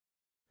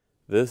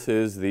This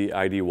is the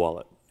ID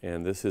wallet,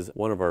 and this is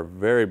one of our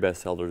very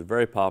best sellers,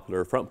 very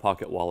popular front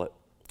pocket wallet.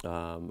 A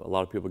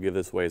lot of people give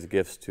this away as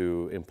gifts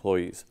to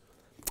employees,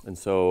 and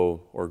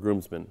so, or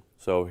groomsmen.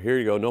 So here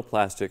you go, no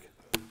plastic,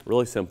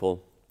 really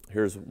simple.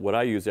 Here's what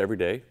I use every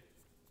day.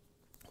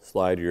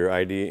 Slide your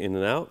ID in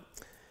and out.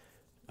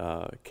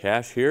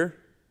 Cash here.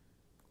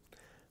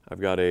 I've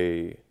got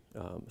a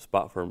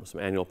spot for some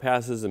annual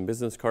passes and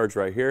business cards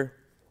right here.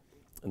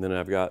 And then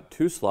I've got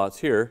 2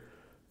 slots here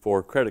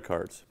for credit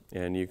cards.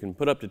 And you can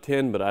put up to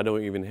 10, but I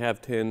don't even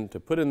have 10 to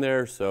put in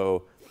there,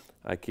 so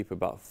I keep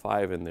about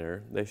 5 in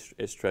there.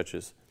 It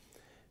stretches.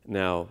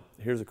 Now,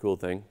 here's a cool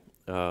thing.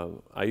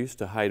 I used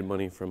to hide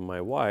money from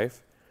my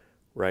wife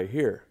right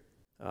here,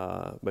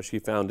 but she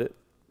found it,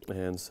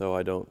 and so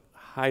I don't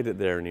hide it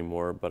there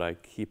anymore, but I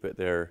keep it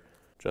there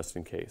just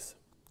in case.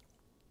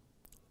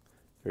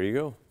 There you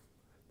go.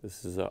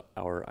 This is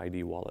our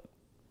ID wallet.